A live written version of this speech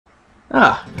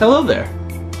Hello there.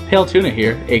 Paletuna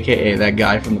here, aka that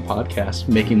guy from the podcast,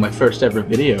 making my first ever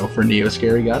video for Neo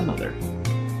Scary Godmother.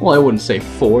 Well, I wouldn't say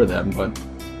for them, but,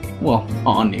 well,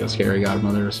 on Neo Scary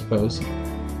Godmother, I suppose.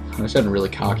 I said really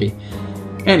cocky.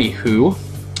 Anywho,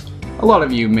 a lot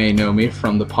of you may know me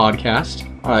from the podcast.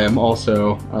 I am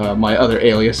also, my other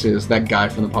alias is that guy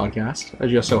from the podcast. I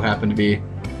just so happen to be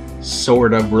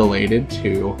sort of related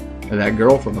to that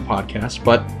girl from the podcast,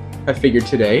 but I figured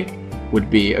today would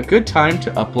be a good time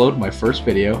to upload my first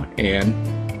video and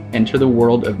enter the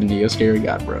world of the Neo Scary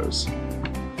God Bros.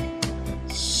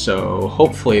 So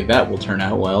hopefully that will turn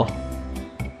out well.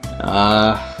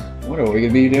 What are we going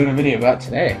to be doing a video about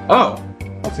today? Oh,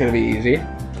 that's going to be easy.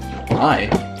 I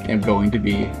am going to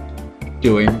be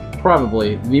doing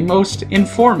probably the most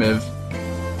informative,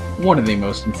 one of the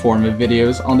most informative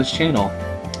videos on this channel.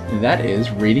 And that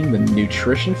is reading the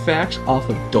nutrition facts off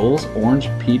of Dole's Orange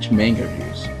Peach Mango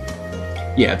Juice.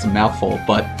 Yeah, it's a mouthful,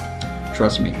 but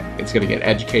trust me, it's gonna get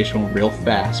educational real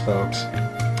fast, folks.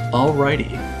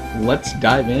 Alrighty, let's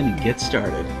dive in and get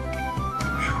started.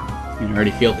 I can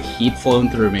already feel the heat flowing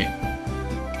through me.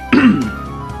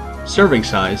 Serving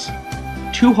size,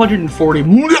 240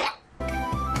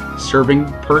 serving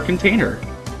per container,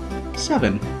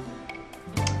 7.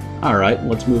 Alright,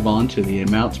 let's move on to the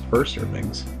amounts per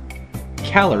servings.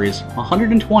 Calories,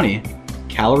 120.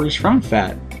 Calories from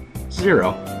fat,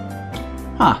 0.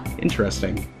 Huh,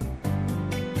 interesting.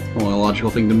 The only logical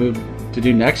thing to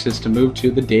do next is to move to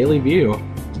the daily view.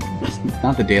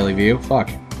 Not the daily view, fuck.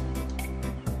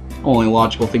 Only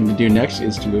logical thing to do next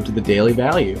is to move to the daily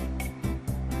value.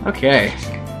 Okay.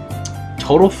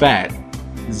 Total fat,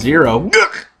 0.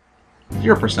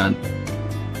 0%.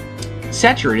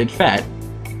 Saturated fat,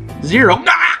 0.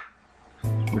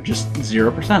 Or just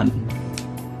 0%.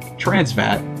 Trans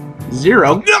fat,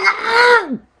 0.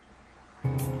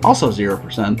 Also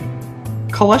 0%.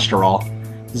 Cholesterol,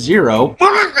 0.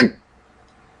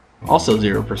 Also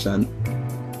 0%.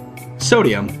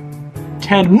 Sodium,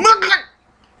 10.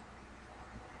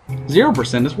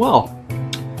 0% as well.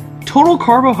 Total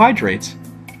carbohydrates,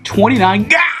 29.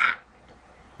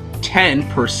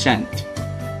 10%.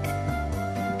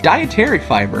 Dietary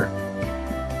fiber,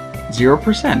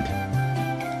 0%.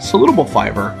 Soluble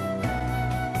fiber.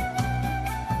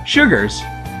 Sugars,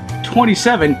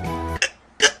 27.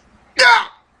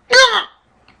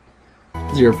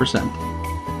 0%.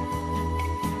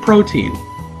 Protein,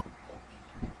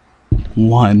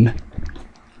 1.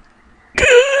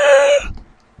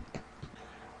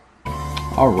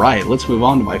 Alright, let's move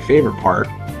on to my favorite part,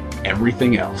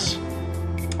 everything else.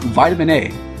 Vitamin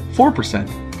A, 4%.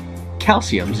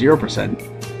 Calcium, 0%.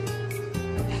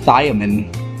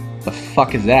 Thiamine, the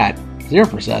fuck is that?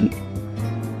 0%.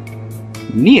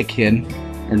 Niacin,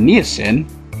 or niacin,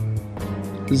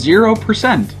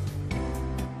 0%.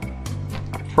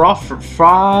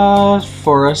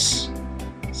 Phosphorus,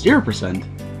 0%.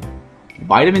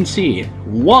 Vitamin C,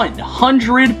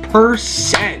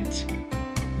 100%.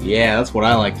 Yeah, that's what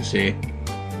I like to see.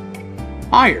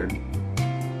 Iron,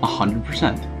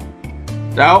 100%.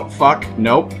 Oh, fuck,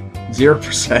 nope,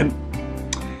 0%.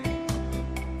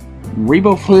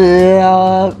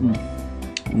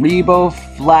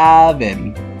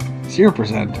 Riboflavin,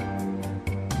 0%.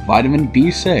 Vitamin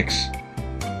B6.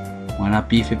 Why not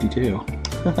B52?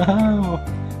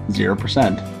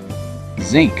 0%.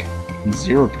 Zinc,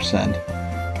 0%.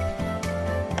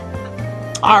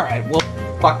 Alright, well,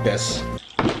 fuck this.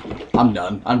 I'm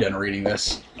done. I'm done reading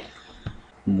this.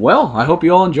 Well, I hope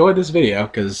you all enjoyed this video,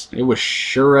 because it was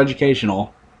sure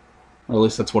educational. Or at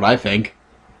least that's what I think.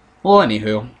 Well,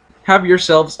 anywho, have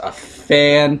yourselves a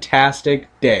fantastic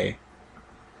day.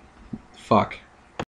 Fuck.